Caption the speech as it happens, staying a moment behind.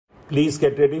Please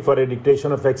get ready for a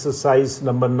dictation of exercise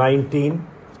number 19.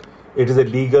 It is a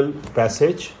legal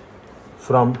passage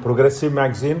from Progressive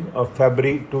Magazine of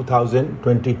February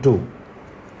 2022.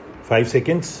 5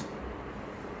 seconds.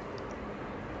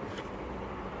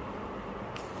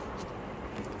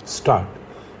 Start.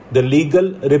 The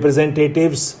legal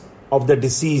representatives of the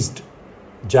deceased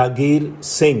Jagir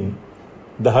Singh,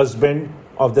 the husband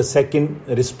of the second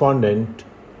respondent,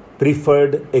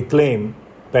 preferred a claim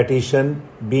petition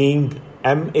being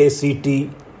MACT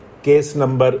case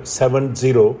number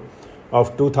 70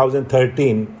 of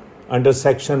 2013 under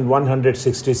section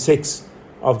 166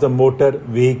 of the Motor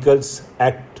Vehicles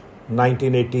Act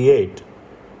 1988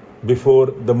 before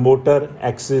the Motor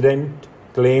Accident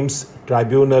Claims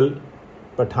Tribunal,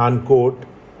 Pathankot,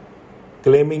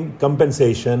 claiming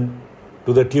compensation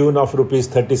to the tune of Rs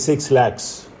 36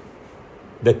 lakhs.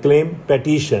 The claim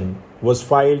petition was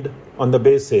filed on the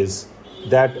basis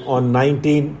that on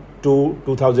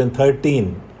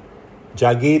 19/2/2013,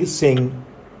 Jagir Singh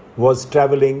was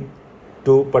travelling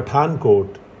to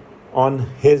Pathankot on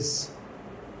his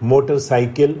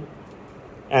motorcycle,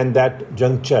 and that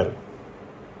juncture,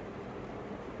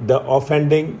 the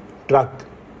offending truck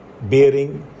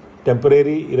bearing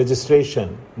temporary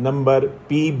registration number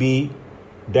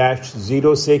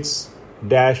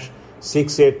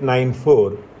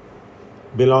PB-06-6894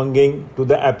 belonging to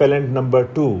the appellant number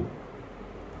 2,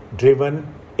 driven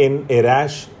in a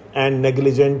rash and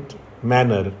negligent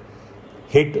manner,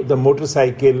 hit the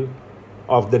motorcycle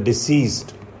of the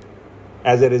deceased,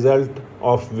 as a result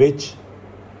of which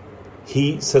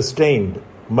he sustained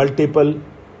multiple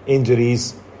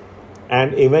injuries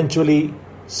and eventually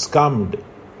succumbed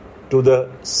to the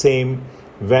same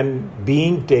when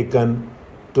being taken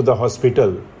to the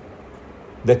hospital.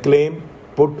 The claim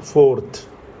put forth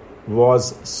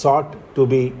was sought to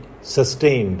be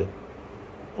sustained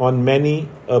on many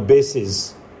a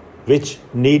basis which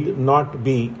need not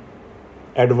be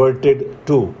adverted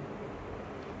to.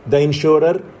 The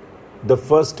insurer, the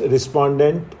first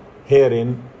respondent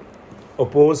herein,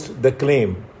 opposed the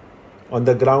claim on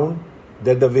the ground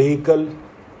that the vehicle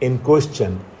in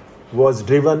question was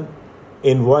driven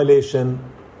in violation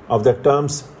of the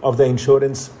terms of the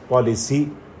insurance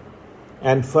policy,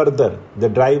 and further the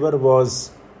driver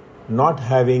was not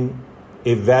having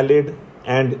a valid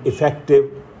and effective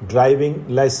driving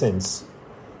license,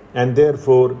 and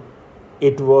therefore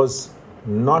it was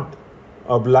not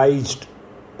obliged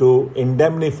to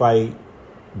indemnify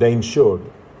the insured.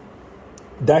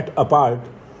 That apart,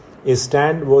 a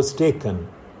stand was taken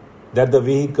that the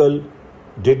vehicle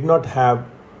did not have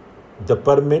the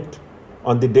permit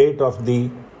on the date of the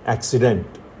accident.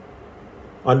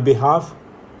 On behalf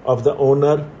of the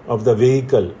owner of the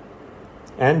vehicle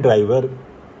and driver,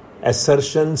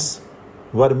 assertions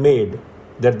were made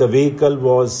that the vehicle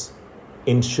was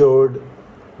insured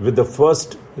with the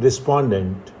first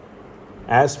respondent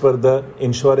as per the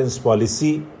insurance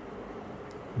policy,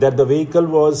 that the vehicle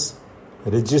was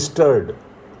registered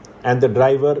and the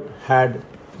driver had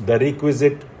the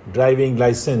requisite driving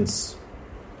license.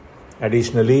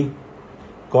 Additionally,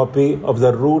 copy of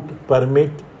the route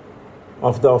permit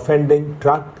of the offending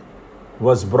truck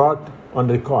was brought on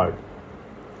record.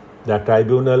 The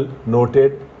tribunal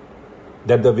noted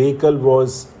that the vehicle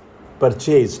was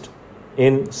purchased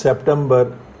in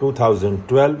September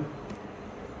 2012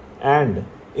 and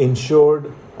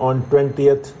insured on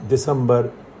 20th December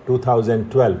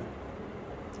 2012.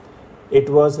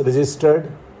 It was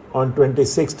registered on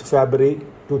 26th February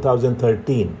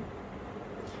 2013.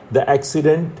 The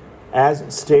accident, as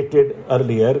stated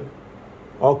earlier,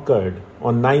 occurred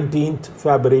on 19th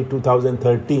February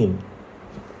 2013.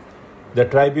 The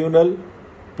tribunal,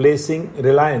 placing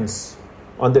reliance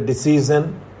on the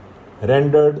decision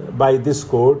rendered by this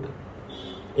court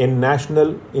in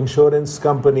National Insurance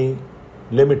Company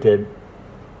Limited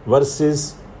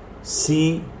versus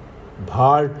C.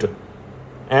 Bhatt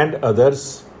and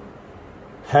others,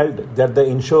 held that the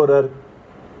insurer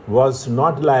was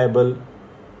not liable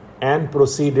and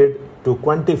proceeded to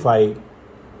quantify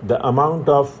the amount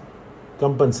of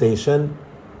compensation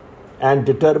and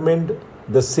determined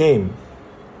the same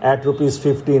at Rs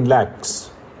 15 lakhs.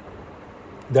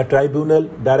 The tribunal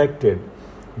directed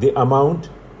the amount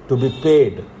to be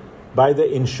paid by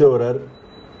the insurer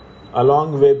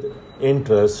along with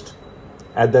interest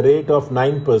at the rate of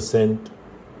 9%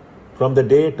 from the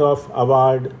date of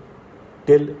award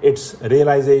till its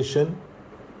realization,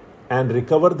 and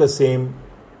recover the same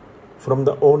from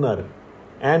the owner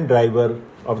and driver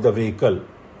of the vehicle.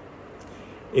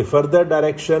 A further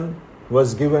direction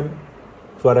was given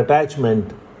for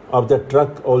attachment of the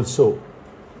truck also.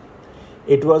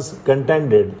 It was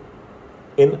contended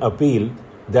in appeal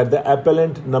that the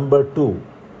appellant number 2,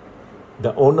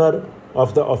 the owner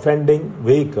of the offending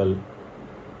vehicle,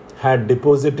 had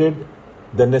deposited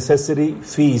the necessary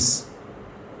fees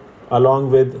along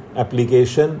with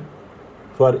application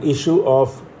for issue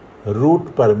of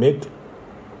route permit,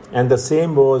 and the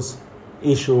same was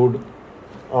issued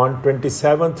on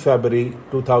 27th February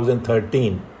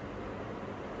 2013.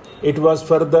 It was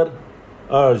further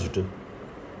urged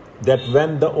that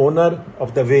when the owner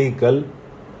of the vehicle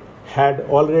had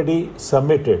already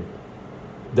submitted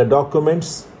the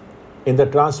documents in the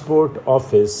transport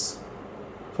office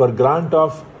for grant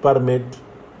of permit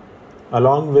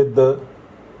along with the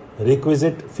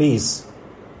requisite fees,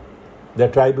 the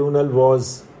tribunal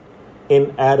was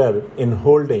in error in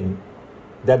holding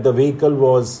that the vehicle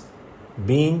was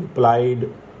being plied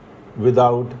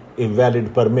without a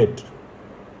valid permit.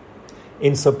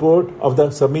 In support of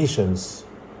the submissions,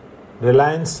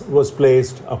 reliance was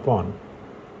placed upon.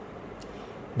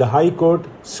 The High Court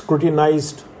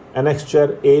scrutinized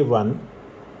Annexure A1,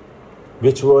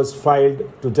 which was filed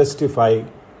to justify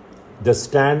the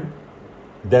stand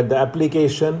that the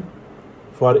application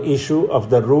for issue of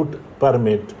the route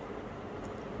permit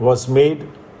was made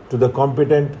to the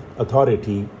competent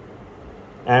authority,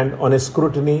 and on a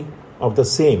scrutiny of the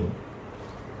same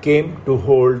came to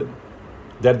hold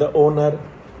that the owner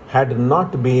had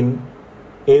not been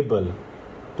able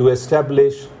to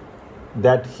establish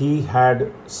that he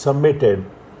had submitted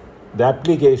the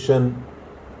application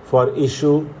for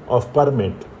issue of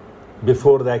permit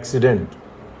before the accident.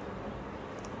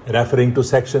 Referring to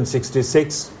Section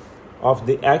 66 of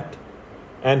the Act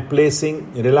and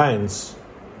placing reliance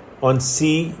on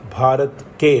C.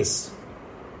 Bharat case,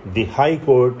 the High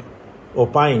Court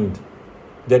opined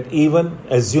that even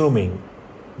assuming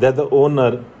that the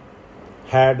owner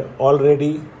had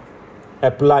already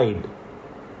applied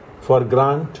for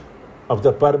grant of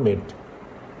the permit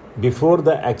before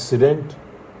the accident,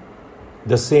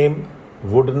 the same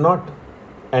would not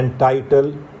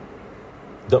entitle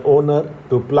the owner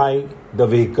to ply the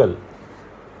vehicle.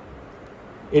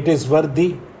 It is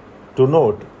worthy to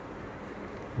note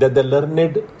that the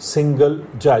learned single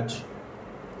judge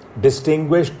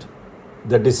distinguished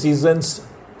the decisions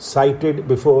cited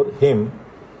before him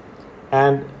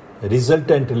and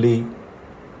resultantly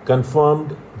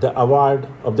confirmed the award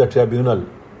of the tribunal.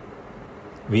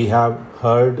 We have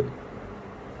heard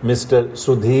Mr.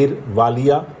 Sudhir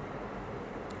Walia,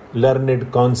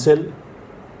 learned counsel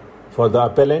for the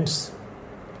appellants,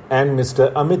 and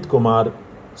Mr. Amit Kumar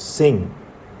Singh,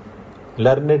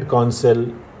 learned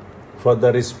counsel for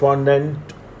the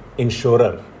respondent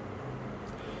insurer.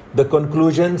 The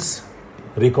conclusions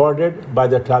recorded by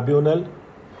the tribunal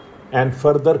and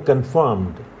further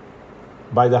confirmed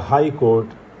by the High Court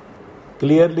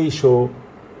clearly show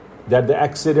that the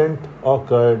accident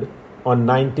occurred on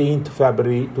 19th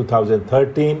February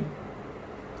 2013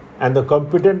 and the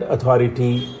competent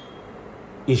authority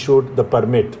issued the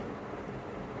permit.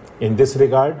 In this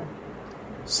regard,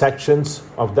 sections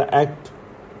of the Act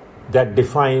that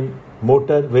define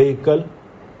motor vehicle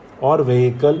or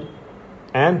vehicle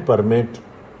and permit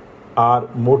are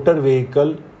motor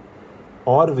vehicle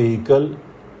or vehicle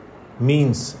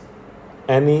means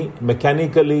any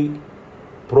mechanically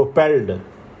propelled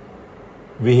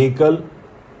vehicle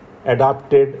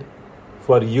adapted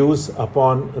for use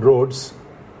upon roads,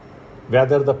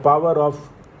 whether the power of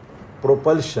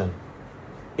propulsion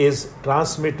is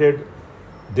transmitted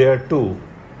thereto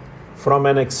from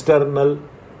an external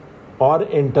or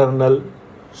internal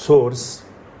source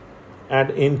and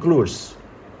includes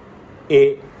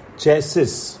a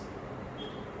chassis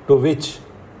to which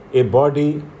a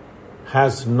body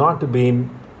has not been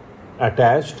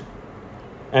attached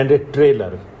and a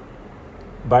trailer,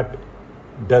 but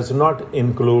does not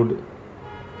include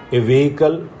a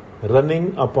vehicle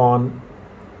running upon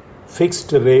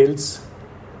fixed rails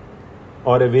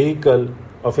or a vehicle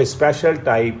of a special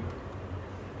type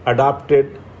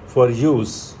adapted for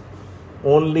use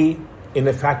only in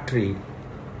a factory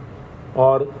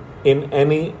or in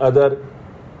any other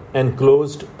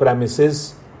enclosed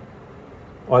premises,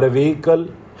 or a vehicle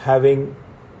having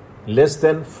less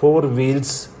than 4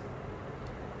 wheels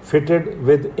fitted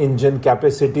with engine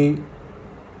capacity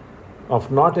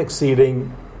of not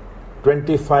exceeding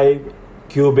 25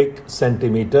 cubic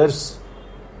centimeters,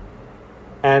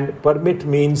 and permit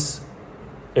means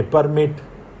a permit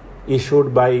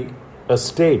issued by a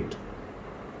state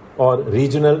or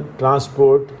regional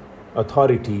transport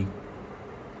authority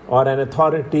or an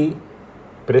authority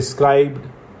prescribed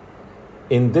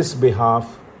in this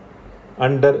behalf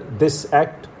under this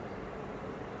Act,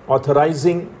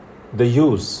 authorizing the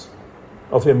use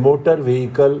of a motor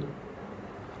vehicle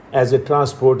as a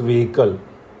transport vehicle.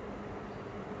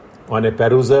 On a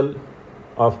perusal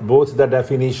of both the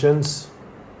definitions,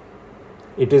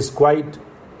 it is quite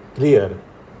clear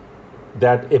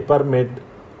that a permit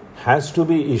has to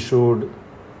be issued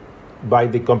by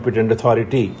the competent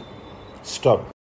authority. Stop.